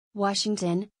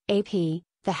Washington, AP,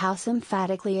 the House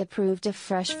emphatically approved a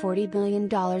fresh $40 billion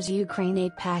Ukraine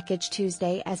aid package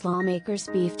Tuesday as lawmakers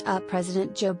beefed up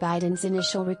President Joe Biden's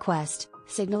initial request,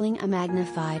 signaling a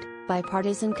magnified,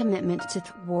 bipartisan commitment to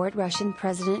thwart Russian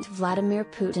President Vladimir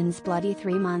Putin's bloody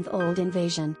 3-month-old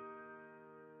invasion.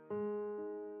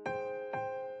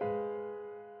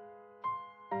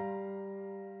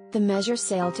 The measure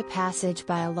sailed to passage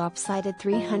by a lopsided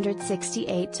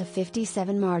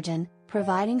 368-57 margin,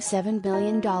 providing $7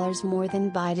 billion more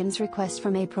than Biden's request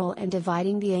from April and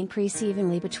dividing the increase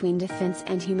evenly between defense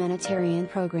and humanitarian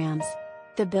programs.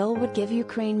 The bill would give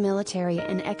Ukraine military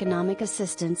and economic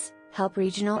assistance, help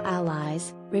regional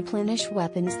allies, replenish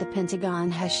weapons the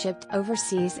Pentagon has shipped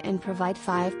overseas and provide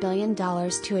 $5 billion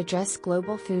to address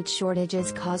global food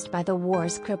shortages caused by the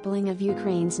war's crippling of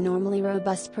Ukraine's normally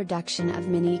robust production of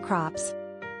many crops.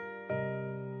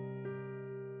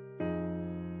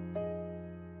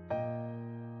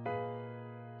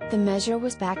 The measure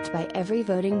was backed by every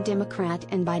voting Democrat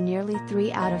and by nearly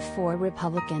 3 out of 4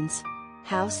 Republicans.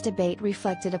 House debate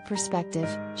reflected a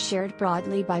perspective, shared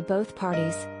broadly by both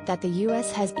parties, that the U.S.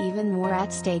 has even more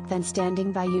at stake than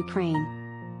standing by Ukraine.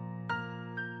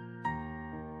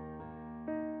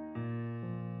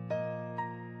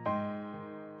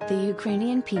 The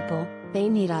Ukrainian people, they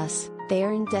need us, they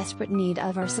are in desperate need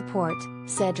of our support,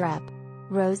 said Rep.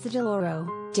 Rosa DeLauro,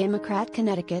 Democrat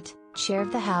Connecticut, chair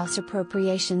of the House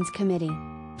Appropriations Committee.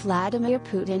 Vladimir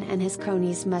Putin and his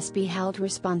cronies must be held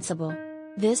responsible.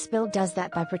 This bill does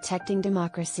that by protecting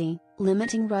democracy,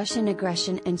 limiting Russian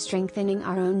aggression and strengthening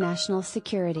our own national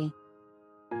security.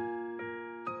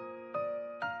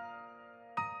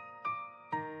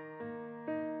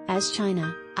 As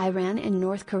China, Iran and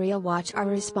North Korea watch our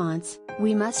response,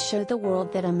 we must show the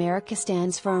world that America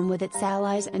stands firm with its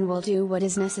allies and will do what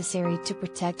is necessary to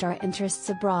protect our interests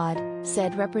abroad,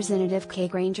 said Representative Kay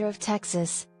Granger of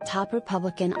Texas, top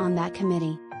Republican on that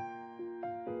committee.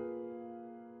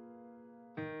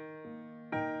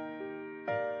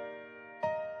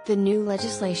 The new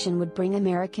legislation would bring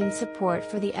American support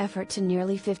for the effort to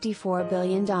nearly $54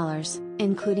 billion,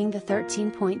 including the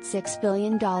 $13.6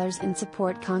 billion in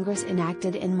support Congress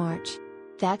enacted in March.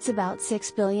 That's about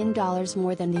 $6 billion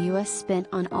more than the U.S. spent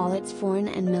on all its foreign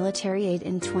and military aid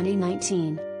in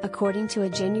 2019, according to a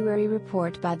January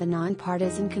report by the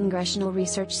nonpartisan Congressional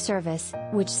Research Service,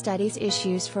 which studies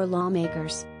issues for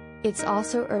lawmakers. It's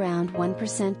also around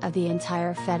 1% of the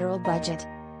entire federal budget.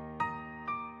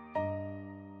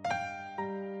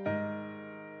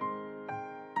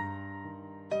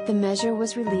 The measure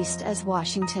was released as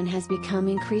Washington has become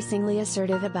increasingly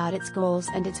assertive about its goals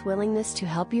and its willingness to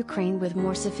help Ukraine with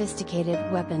more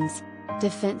sophisticated weapons.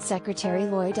 Defense Secretary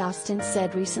Lloyd Austin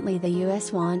said recently the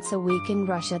U.S. wants a weakened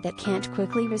Russia that can't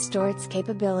quickly restore its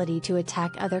capability to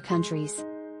attack other countries.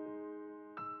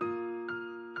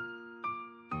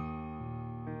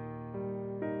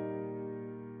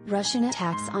 Russian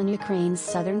attacks on Ukraine's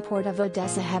southern port of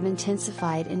Odessa have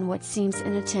intensified in what seems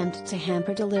an attempt to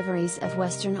hamper deliveries of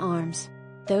Western arms.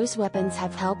 Those weapons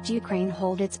have helped Ukraine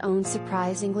hold its own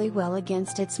surprisingly well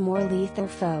against its more lethal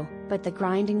foe, but the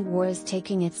grinding war is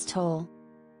taking its toll.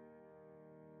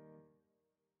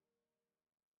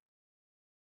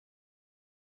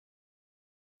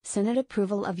 Senate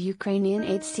approval of Ukrainian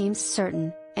aid seems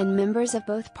certain, and members of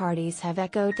both parties have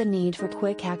echoed the need for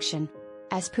quick action.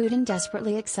 As Putin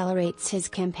desperately accelerates his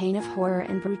campaign of horror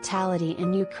and brutality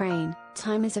in Ukraine,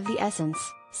 time is of the essence,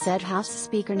 said House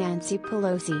Speaker Nancy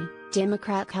Pelosi,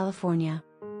 Democrat California.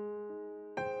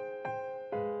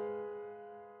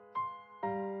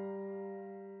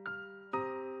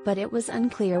 But it was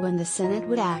unclear when the Senate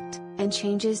would act, and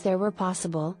changes there were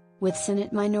possible, with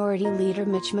Senate Minority Leader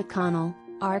Mitch McConnell,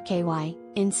 RKY,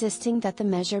 insisting that the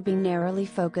measure be narrowly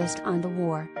focused on the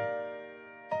war.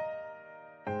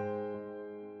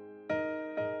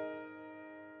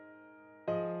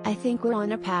 I think we're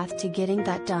on a path to getting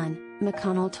that done,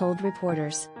 McConnell told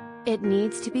reporters. It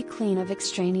needs to be clean of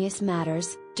extraneous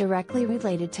matters, directly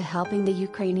related to helping the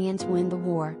Ukrainians win the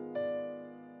war.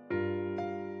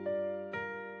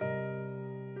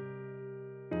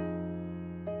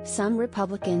 Some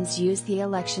Republicans use the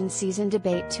election season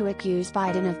debate to accuse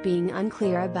Biden of being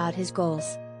unclear about his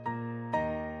goals.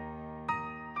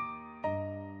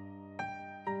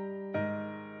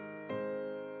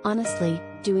 Honestly,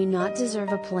 do we not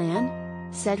deserve a plan?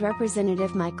 Said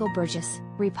Representative Michael Burgess,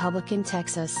 Republican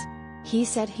Texas. He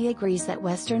said he agrees that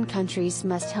Western countries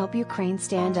must help Ukraine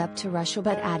stand up to Russia,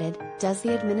 but added, does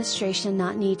the administration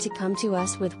not need to come to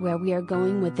us with where we are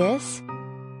going with this?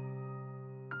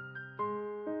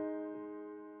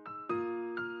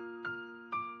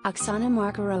 Oksana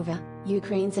Markarova,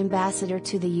 Ukraine's ambassador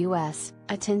to the U.S.,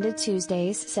 attended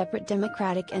Tuesday's separate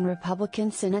Democratic and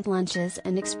Republican Senate lunches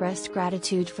and expressed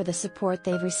gratitude for the support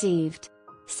they've received.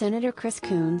 Senator Chris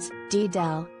Coons,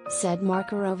 D-Del, said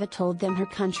Markarova told them her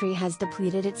country has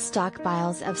depleted its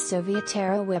stockpiles of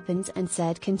Soviet-era weapons and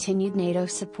said continued NATO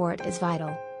support is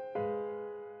vital.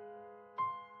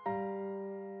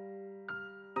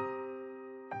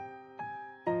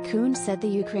 Coons said the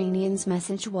Ukrainians'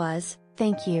 message was,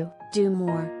 "Thank you, do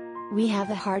more. We have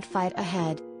a hard fight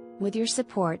ahead. With your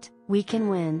support, we can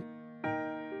win."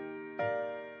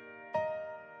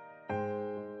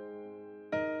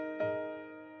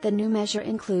 The new measure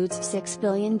includes $6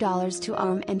 billion to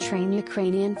arm and train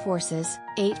Ukrainian forces,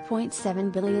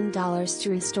 $8.7 billion to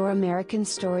restore American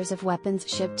stores of weapons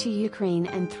shipped to Ukraine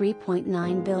and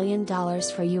 $3.9 billion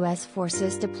for U.S.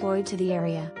 forces deployed to the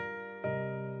area.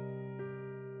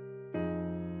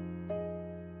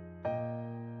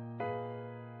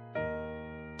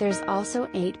 There's also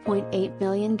 $8.8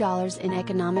 billion in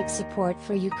economic support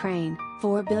for Ukraine,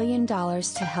 $4 billion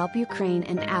to help Ukraine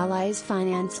and allies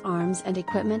finance arms and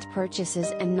equipment purchases,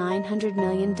 and $900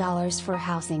 million for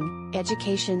housing,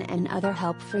 education and other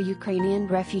help for Ukrainian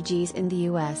refugees in the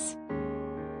U.S.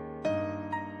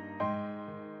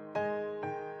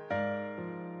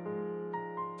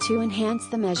 To enhance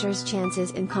the measure's chances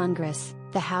in Congress,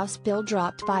 the House bill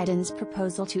dropped Biden's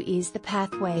proposal to ease the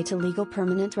pathway to legal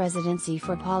permanent residency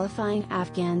for qualifying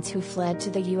Afghans who fled to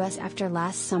the U.S. after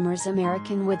last summer's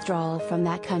American withdrawal from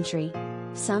that country.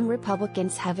 Some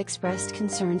Republicans have expressed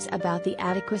concerns about the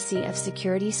adequacy of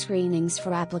security screenings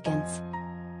for applicants.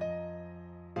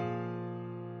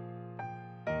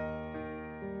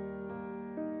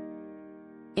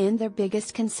 In their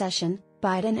biggest concession,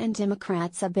 Biden and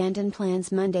Democrats abandoned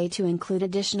plans Monday to include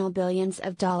additional billions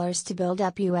of dollars to build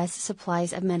up U.S.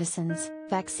 supplies of medicines,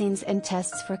 vaccines and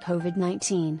tests for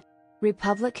COVID-19.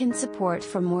 Republican support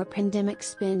for more pandemic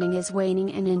spending is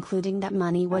waning, and including that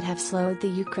money would have slowed the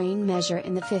Ukraine measure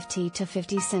in the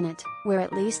 50-50 Senate, where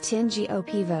at least 10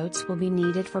 GOP votes will be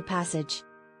needed for passage.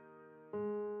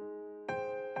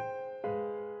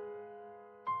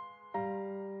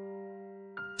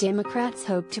 Democrats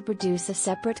hope to produce a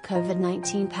separate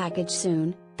COVID-19 package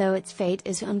soon, though its fate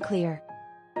is unclear.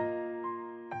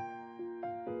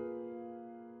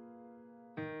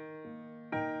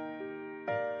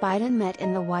 Biden met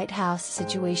in the White House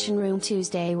Situation Room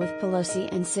Tuesday with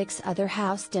Pelosi and 6 other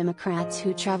House Democrats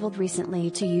who traveled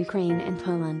recently to Ukraine and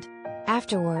Poland.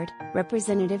 Afterward,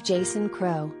 Representative Jason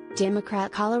Crow,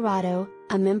 Democrat Colorado,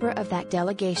 a member of that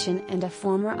delegation and a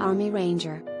former Army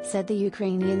Ranger, said the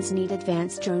Ukrainians need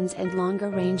advanced drones and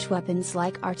longer-range weapons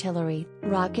like artillery,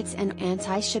 rockets and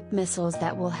anti-ship missiles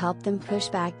that will help them push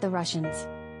back the Russians.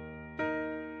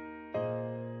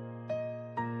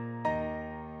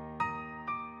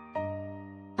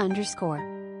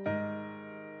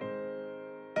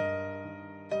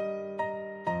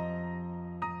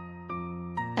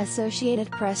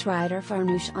 Associated Press writer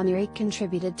Farnoosh Amiri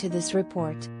contributed to this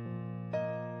report.